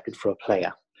bid accepted for a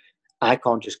player. I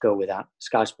can't just go with that.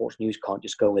 Sky Sports News can't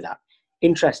just go with that.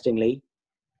 Interestingly,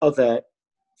 other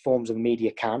forms of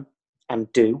media can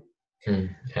and do.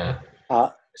 Yeah.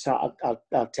 So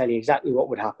I'll tell you exactly what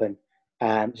would happen.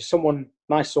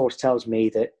 My source tells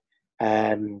me that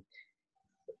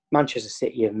Manchester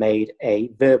City have made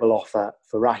a verbal offer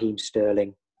for Raheem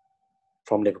Sterling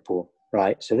from Liverpool,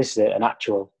 right? So this is an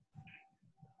actual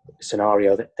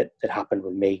scenario that happened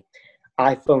with me.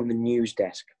 I phone the news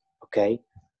desk, okay,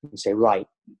 and say, right,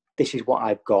 this is what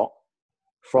I've got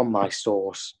from my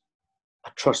source.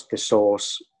 I trust the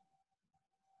source.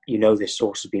 You know, this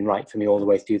source has been right for me all the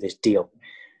way through this deal.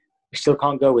 We still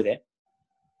can't go with it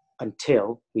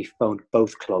until we've phoned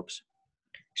both clubs.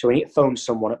 So we need to phone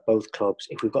someone at both clubs.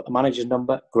 If we've got the manager's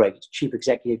number, great. Chief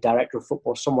executive, director of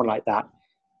football, someone like that.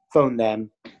 Phone them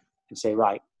and say,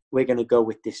 right, we're going to go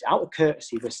with this. Out of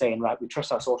courtesy, we're saying, right, we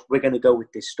trust our source. We're going to go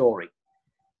with this story.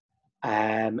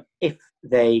 If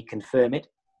they confirm it,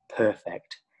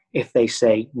 perfect. If they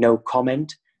say no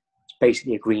comment, it's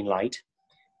basically a green light.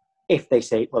 If they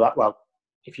say, well,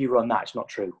 if you run that, it's not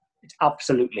true. It's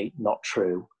absolutely not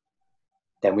true.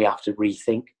 Then we have to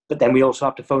rethink. But then we also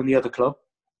have to phone the other club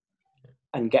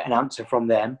and get an answer from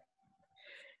them.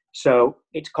 So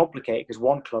it's complicated because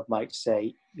one club might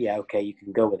say, yeah, okay, you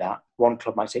can go with that. One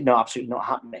club might say, no, absolutely not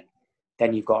happening.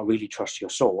 Then you've got to really trust your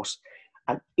source.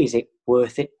 And is it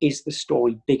worth it? Is the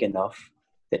story big enough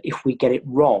that if we get it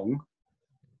wrong,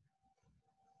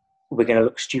 we're going to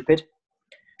look stupid?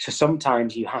 So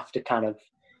sometimes you have to kind of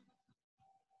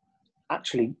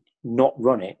actually not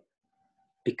run it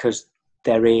because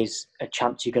there is a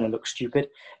chance you're going to look stupid.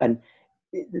 And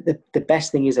the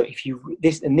best thing is that if you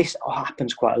this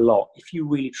happens quite a lot, if you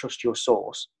really trust your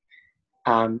source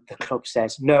and the club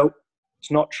says no,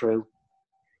 it's not true,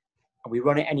 and we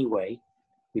run it anyway,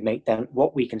 we make them.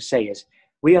 What we can say is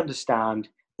we understand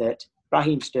that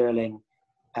Raheem Sterling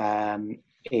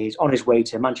is on his way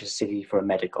to Manchester City for a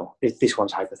medical. This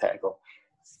one's hypothetical.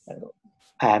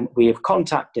 We have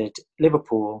contacted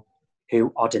Liverpool,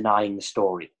 who are denying the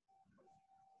story.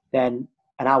 Then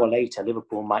an hour later,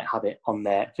 Liverpool might have it on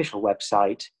their official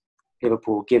website.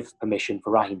 Liverpool give permission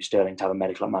for Raheem Sterling to have a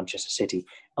medical at Manchester City.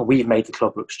 And we've made the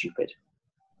club look stupid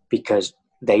because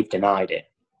they've denied it,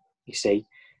 you see.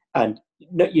 And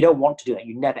no, you don't want to do that.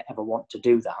 You never, ever want to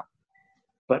do that.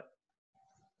 But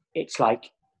it's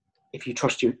like, if you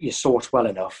trust your source well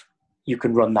enough, you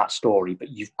can run that story, but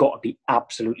you've got to be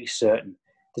absolutely certain.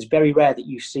 It's very rare that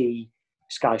you see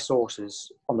Sky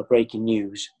sources on the breaking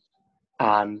news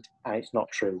and it's not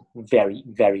true. Very,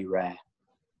 very rare.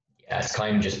 Yeah, it's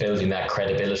kind of just building that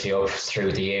credibility up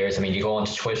through the years. I mean, you go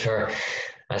onto Twitter, and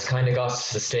it's kind of got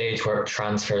to the stage where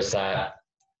transfers that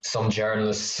some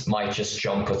journalists might just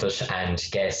jump with it and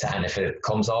guess, and if it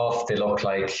comes off, they look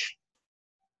like,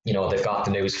 you know, they've got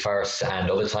the news first, and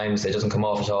other times it doesn't come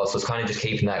off at all. So it's kind of just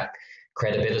keeping that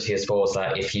credibility, I suppose,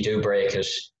 that if you do break it,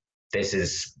 this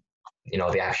is, you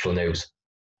know, the actual news.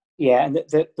 Yeah, and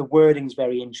the wording's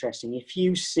very interesting. If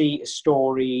you see a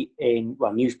story in,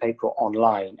 well, newspaper or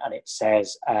online, and it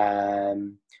says,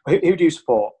 who do you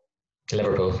support?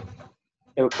 Liverpool.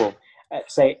 Liverpool.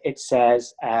 Say it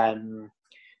says,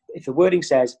 if the wording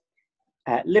says,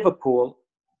 Liverpool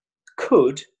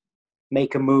could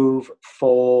make a move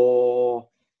for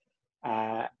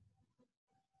Ansman,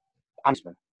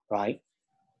 right?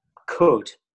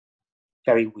 Could,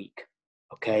 very weak,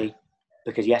 okay?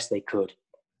 Because yes, they could,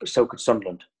 but so could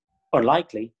Sunderland.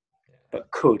 Unlikely, but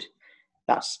could.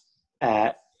 That's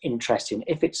interesting.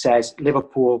 If it says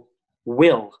Liverpool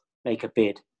will make a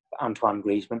bid for Antoine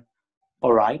Griezmann,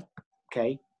 all right,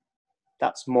 okay,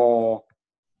 that's more,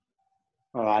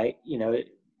 all right, you know,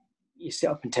 you sit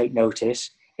up and take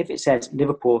notice. If it says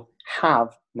Liverpool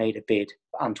have made a bid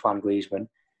for Antoine Griezmann,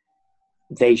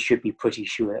 they should be pretty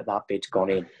sure that that bid's gone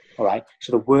in. All right.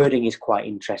 So the wording is quite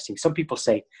interesting. Some people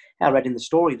say, I read in the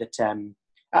story that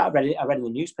I read in the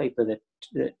newspaper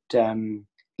that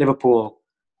Liverpool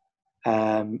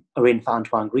are in for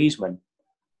Antoine Griezmann,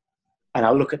 and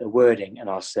I'll look at the wording and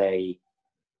I'll say,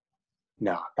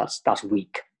 no, that's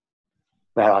weak.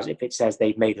 Whereas if it says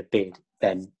they've made a bid,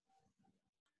 then,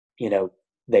 you know,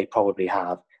 they probably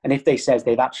have. And if it says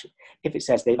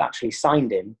they've actually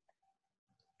signed him,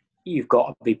 you've got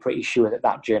to be pretty sure that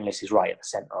that journalist is right at the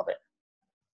centre of it.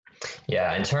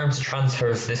 Yeah, in terms of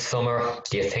transfers this summer,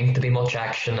 do you think there'll be much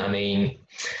action? I mean,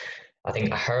 I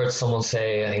think I heard someone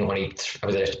say, I think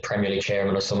was it a Premier League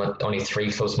chairman or someone, only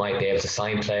 3 clubs might be able to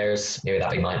sign players. Maybe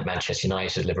that'd be Manchester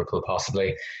United, Liverpool possibly.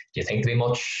 Do you think there'll be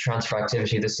much transfer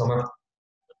activity this summer?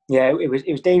 Yeah, it was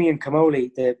Damien Comolli,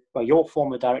 your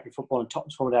former director of football and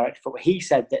Tottenham's former director of football. He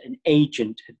said that an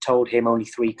agent had told him only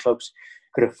 3 clubs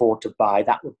could afford to buy.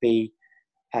 That would be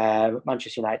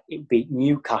Manchester United. It would be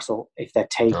Newcastle if their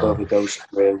takeover goes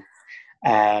through,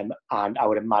 and I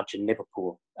would imagine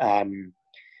Liverpool. I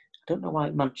don't know why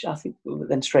I think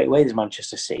then straight away there's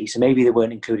Manchester City, so maybe they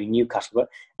weren't including Newcastle.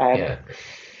 But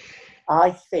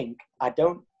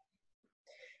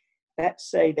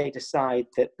let's say they decide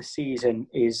that the season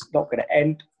is not going to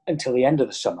end until the end of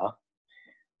the summer.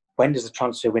 When does the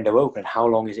transfer window open and how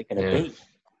long is it going to be?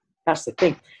 That's the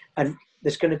thing. And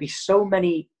there's going to be so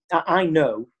many. I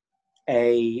know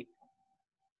a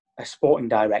sporting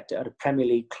director at a Premier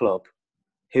League club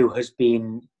who has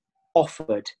been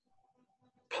offered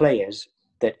players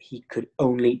that he could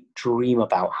only dream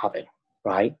about having,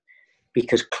 right?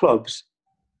 Because clubs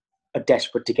are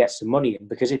desperate to get some money in.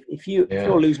 Because if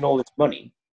you're losing all this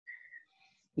money,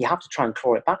 you have to try and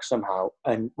claw it back somehow.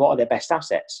 And what are their best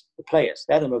assets? The players.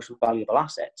 They're the most valuable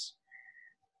assets.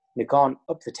 They've gone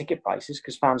up the ticket prices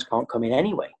because fans can't come in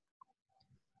anyway.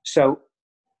 So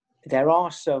there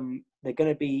are going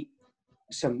to be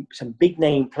some big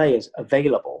name players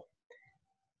available,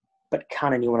 but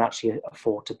can anyone actually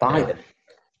afford to buy them?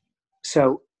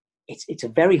 So it's a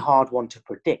very hard one to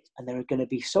predict. And there are going to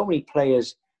be so many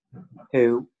players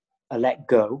who are let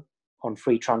go on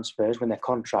free transfers when their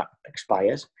contract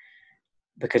expires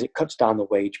because it cuts down the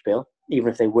wage bill, even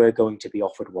if they were going to be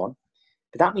offered one.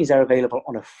 But that means they're available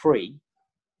on a free.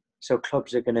 So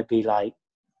clubs are going to be like,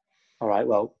 all right,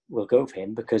 well, we'll go for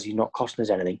him because he's not costing us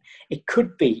anything. It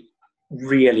could be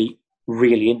really,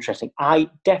 really interesting. I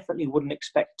definitely wouldn't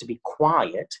expect to be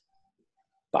quiet,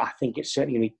 but I think it's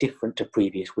certainly going to be different to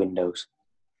previous windows.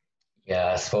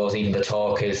 Yeah, I suppose even the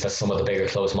talk is that some of the bigger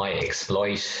clubs might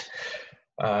exploit,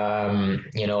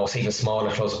 even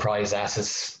smaller clubs prize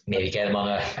assets, maybe get them on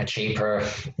a cheaper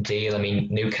deal. I mean,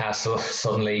 Newcastle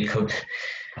suddenly could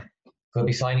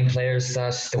be signing players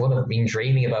that they wouldn't have been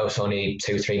dreaming about only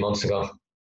 2, 3 months ago.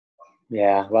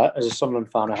 Yeah, well, as a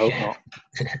Sunderland fan, I hope Yeah. not.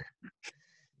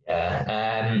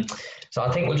 Yeah. So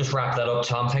I think we'll just wrap that up,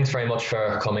 Tom. Thanks very much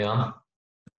for coming on.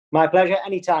 My pleasure,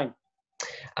 anytime.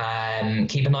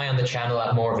 Keep an eye on the channel. I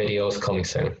have more videos coming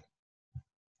soon.